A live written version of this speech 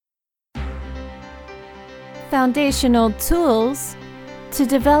Foundational tools to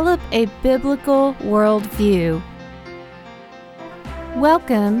develop a biblical worldview.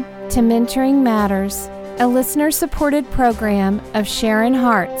 Welcome to Mentoring Matters, a listener-supported program of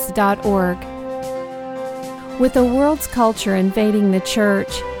SharonHearts.org. With the world's culture invading the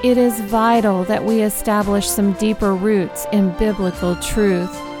church, it is vital that we establish some deeper roots in biblical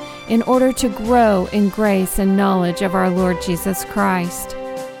truth in order to grow in grace and knowledge of our Lord Jesus Christ.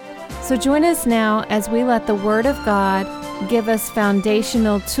 So join us now as we let the Word of God give us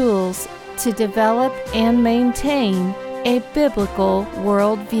foundational tools to develop and maintain a biblical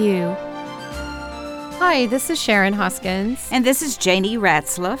worldview. Hi, this is Sharon Hoskins. And this is Janie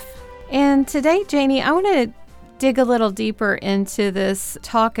Ratzlaff. And today, Janie, I want to dig a little deeper into this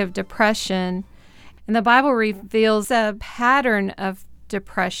talk of depression. And the Bible reveals a pattern of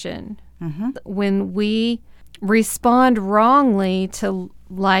depression when we respond wrongly to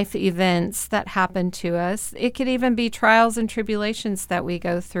life events that happen to us. It could even be trials and tribulations that we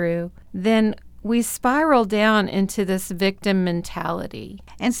go through. Then we spiral down into this victim mentality.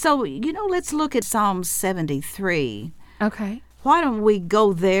 And so, let's look at Psalm 73. Okay. Why don't we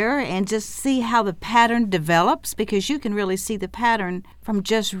go there and just see how the pattern develops? Because you can really see the pattern from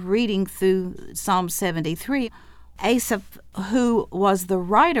just reading through Psalm 73. Asaph, who was the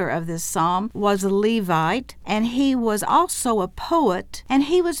writer of this psalm, was a Levite, and he was also a poet, and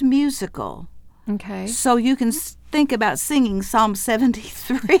he was musical. Okay. So you can think about singing Psalm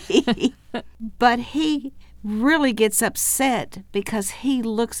 73. But he really gets upset because he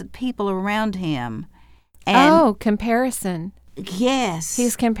looks at people around him. And comparison. Yes.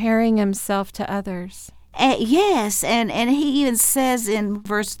 He's comparing himself to others. Yes, and he even says in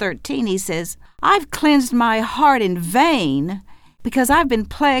verse 13, he says, I've cleansed my heart in vain because I've been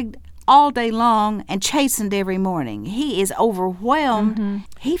plagued all day long and chastened every morning. He is overwhelmed.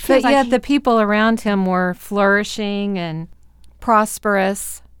 He feels But yet the people around him were flourishing and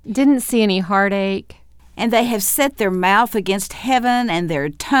prosperous, didn't see any heartache. And they have set their mouth against heaven and their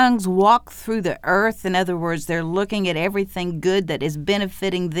tongues walk through the earth. In other words, they're looking at everything good that is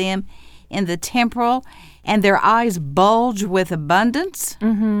benefiting them in the temporal, and their eyes bulge with abundance.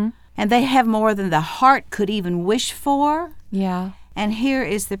 And they have more than the heart could even wish for. Yeah. And here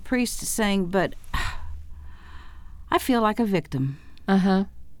is the priest saying, but I feel like a victim.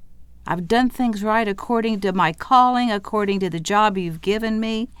 I've done things right according to my calling, according to the job you've given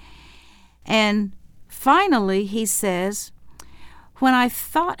me. And finally, he says, when I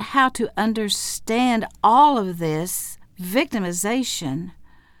thought how to understand all of this victimization,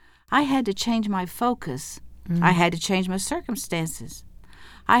 I had to change my focus. I had to change my circumstances.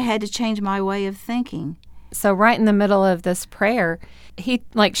 I had to change my way of thinking. So right in the middle of this prayer, he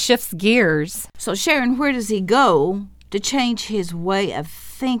shifts gears. So Sharon, where does he go to change his way of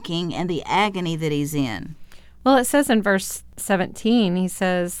thinking and the agony that he's in? Well, it says in verse 17, he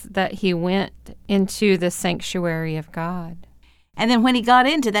says that he went into the sanctuary of God. And then when he got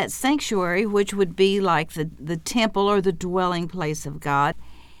into that sanctuary, which would be like the temple or the dwelling place of God,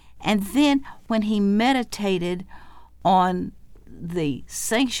 and then when he meditated on the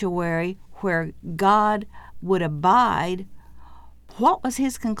sanctuary where God would abide, what was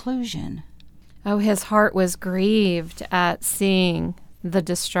his conclusion? Oh, his heart was grieved at seeing the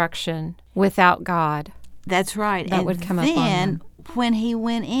destruction without God. That's right. That would come upon him. Then when he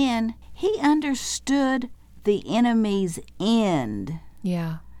went in, he understood the enemy's end.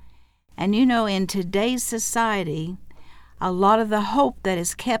 Yeah. And in today's society, a lot of the hope that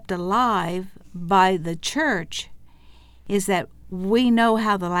is kept alive by the church is that we know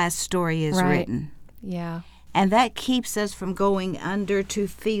how the last story is written. Yeah. And that keeps us from going under to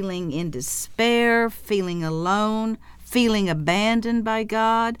feeling in despair, feeling alone, feeling abandoned by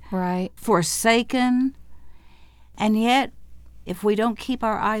God, forsaken. And yet, if we don't keep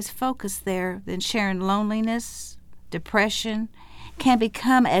our eyes focused there, then Sharon, loneliness, depression can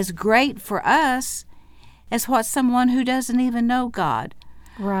become as great for us as what someone who doesn't even know God.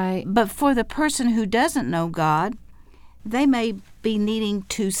 Right. But for the person who doesn't know God, they may be needing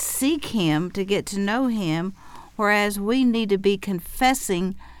to seek Him to get to know Him, whereas we need to be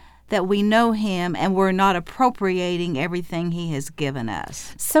confessing that we know Him and we're not appropriating everything He has given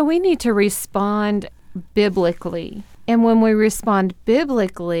us. So we need to respond biblically. And when we respond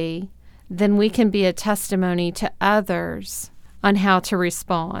biblically, then we can be a testimony to others on how to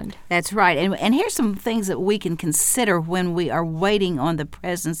respond. That's right. And here's some things that we can consider when we are waiting on the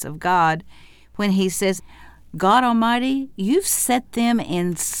presence of God. When He says, God Almighty, you've set them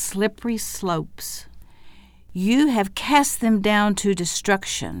in slippery slopes. You have cast them down to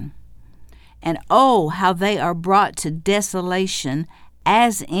destruction. And oh, how they are brought to desolation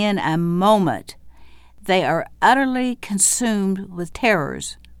as in a moment. they are utterly consumed with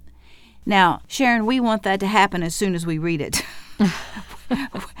terrors. Now, Sharon, we want that to happen as soon as we read it.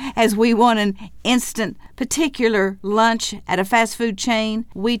 As we want an instant particular lunch at a fast food chain,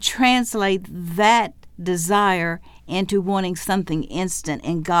 we translate that desire into wanting something instant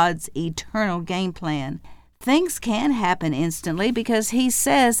in God's eternal game plan. Things can happen instantly because He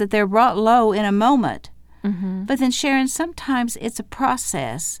says that they're brought low in a moment. Mm-hmm. But then, Sharon, sometimes it's a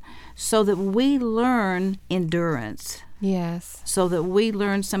process so that we learn endurance. Yes. So that we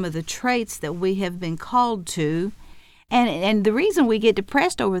learn some of the traits that we have been called to. And the reason we get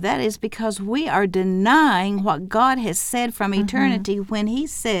depressed over that is because we are denying what God has said from eternity when He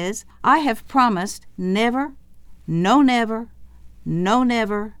says, I have promised never, no never, no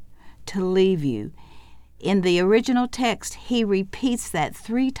never to leave you. In the original text, He repeats that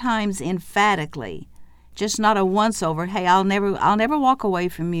 3 times emphatically. Just not a once-over, hey, I'll never walk away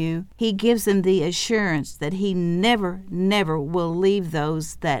from you. He gives them the assurance that He never, never will leave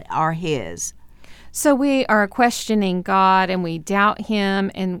those that are His. So we are questioning God and we doubt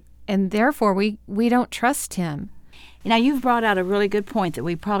Him and therefore we don't trust Him. Now, you've brought out a really good point that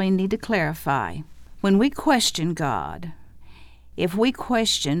we probably need to clarify. When we question God, if we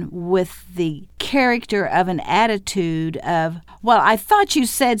question with the character of an attitude of, well, I thought you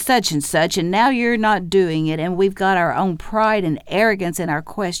said such and now you're not doing it, and we've got our own pride and arrogance in our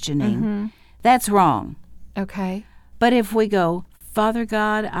questioning, that's wrong. Okay. But if we go, Father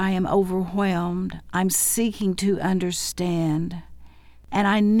God, I am overwhelmed. I'm seeking to understand. And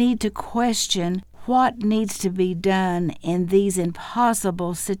I need to question what needs to be done in these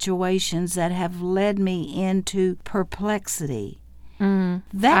impossible situations that have led me into perplexity.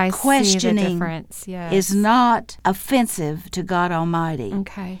 That questioning is not offensive to God Almighty.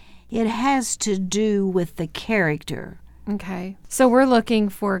 Okay. It has to do with the character. Okay. So we're looking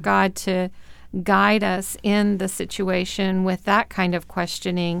for God to guide us in the situation with that kind of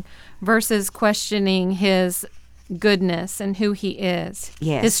questioning versus questioning His goodness and who He is,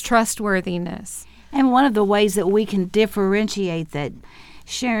 yes, His trustworthiness. And one of the ways that we can differentiate that,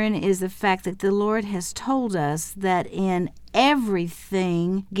 Sharon, is the fact that the Lord has told us that in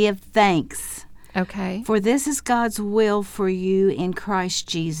everything give thanks. Okay. For this is God's will for you in Christ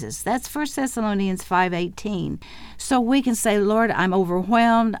Jesus. That's 1 Thessalonians 5:18. So we can say, Lord, I'm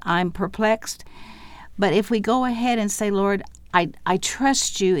overwhelmed, I'm perplexed. But if we go ahead and say, Lord, I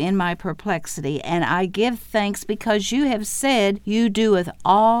trust you in my perplexity, and I give thanks because you have said you doeth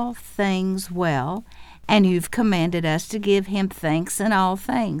all things well, and you've commanded us to give Him thanks in all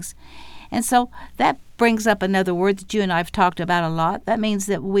things. And so that brings up another word that you and I have talked about a lot. That means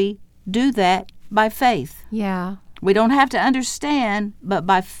that we do that by faith. Yeah. We don't have to understand, but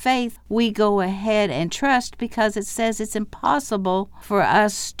by faith we go ahead and trust because it says it's impossible for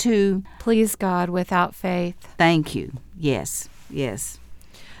us to please God without faith. Thank you. Yes, yes.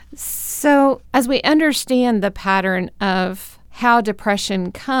 So as we understand the pattern of how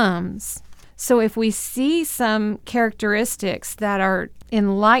depression comes, so if we see some characteristics that are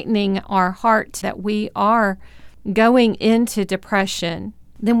enlightening our heart that we are going into depression,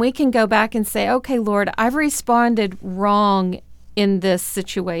 then we can go back and say, okay, Lord, I've responded wrong in this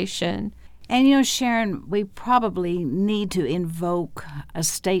situation. And Sharon, we probably need to invoke a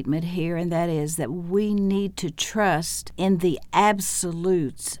statement here, and that is that we need to trust in the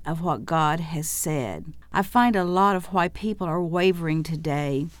absolutes of what God has said. I find a lot of why people are wavering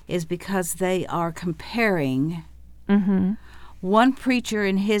today is because they are comparing one preacher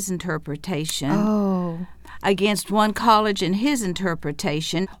and his interpretation against one college and his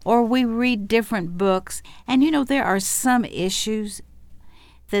interpretation, or we read different books. And there are some issues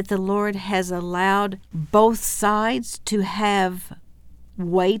that the Lord has allowed both sides to have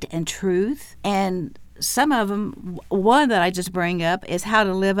weight and truth. And some of them, one that I just bring up is how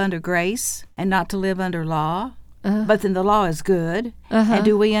to live under grace and not to live under law. But then the law is good. And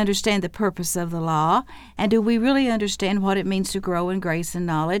do we understand the purpose of the law? And do we really understand what it means to grow in grace and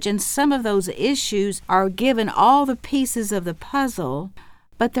knowledge? And some of those issues are given all the pieces of the puzzle,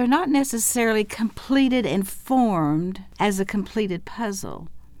 but they're not necessarily completed and formed as a completed puzzle.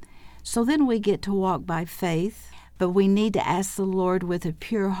 So then we get to walk by faith, but we need to ask the Lord with a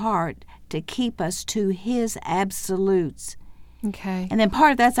pure heart to keep us to His absolutes. Okay. And then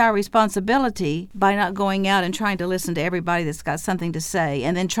part of that's our responsibility by not going out and trying to listen to everybody that's got something to say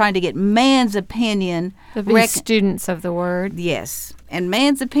and then trying to get man's opinion. To be students of the Word. Yes. And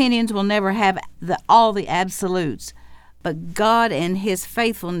man's opinions will never have all the absolutes. But God and His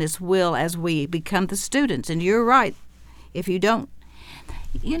faithfulness will as we become the students. And you're right. If you don't,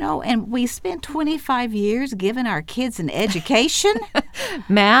 and we spent 25 years giving our kids an education.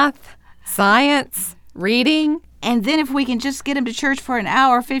 Math, science. reading. And then if we can just get them to church for an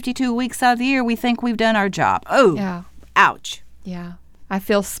hour, 52 weeks out of the year, we think we've done our job. Oh, yeah. Ouch. Yeah, I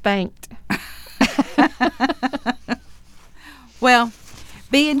feel spanked. Well,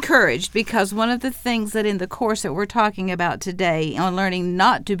 be encouraged, because one of the things that in the course that we're talking about today on learning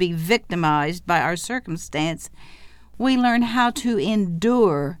not to be victimized by our circumstance, we learn how to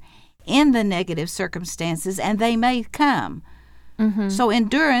endure in the negative circumstances, and they may come. Mm-hmm. So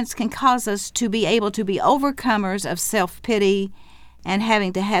endurance can cause us to be able to be overcomers of self-pity and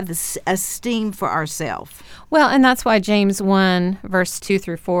having to have this esteem for ourselves. Well, and that's why James 1, verse 2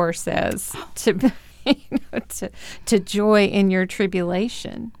 through 4 says to joy in your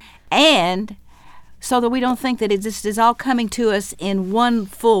tribulation. And so that we don't think that it just is all coming to us in one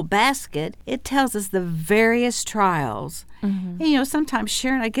full basket, it tells us the various trials. Mm-hmm. And, sometimes,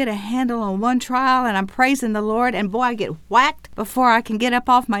 Sharon, I get a handle on one trial and I'm praising the Lord, and boy, I get whacked before I can get up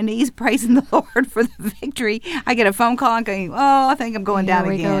off my knees praising the Lord for the victory. I get a phone call and going, I think I'm going down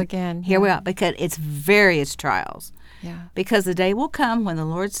again. Here we go again. Here we are, because it's various trials. Yeah. Because the day will come when the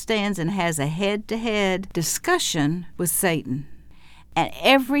Lord stands and has a head-to-head discussion with Satan. And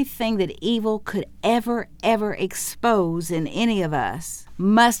everything that evil could ever expose in any of us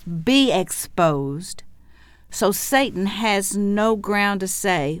must be exposed. So Satan has no ground to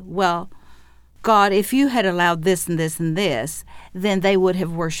say, well, God, if you had allowed this and this and this, then they would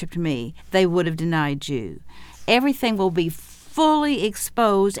have worshipped me. They would have denied you. Everything will be fully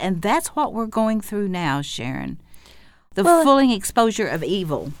exposed, and that's what we're going through now, Sharon. The fully exposure of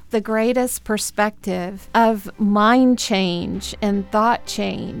evil. The greatest perspective of mind change and thought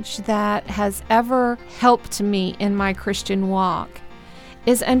change that has ever helped me in my Christian walk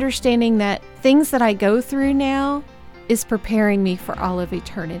is understanding that things that I go through now is preparing me for all of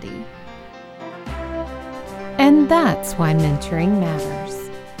eternity. And that's why mentoring matters.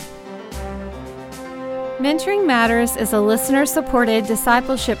 Mentoring Matters is a listener-supported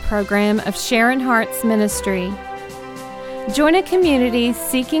discipleship program of Sharon Hart's ministry. Join a community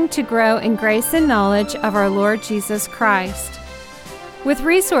seeking to grow in grace and knowledge of our Lord Jesus Christ, with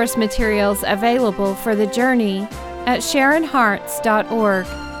resource materials available for the journey at SharonHarts.org.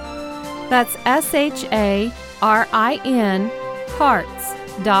 That's SHARIN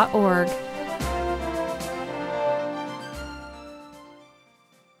Hearts.org.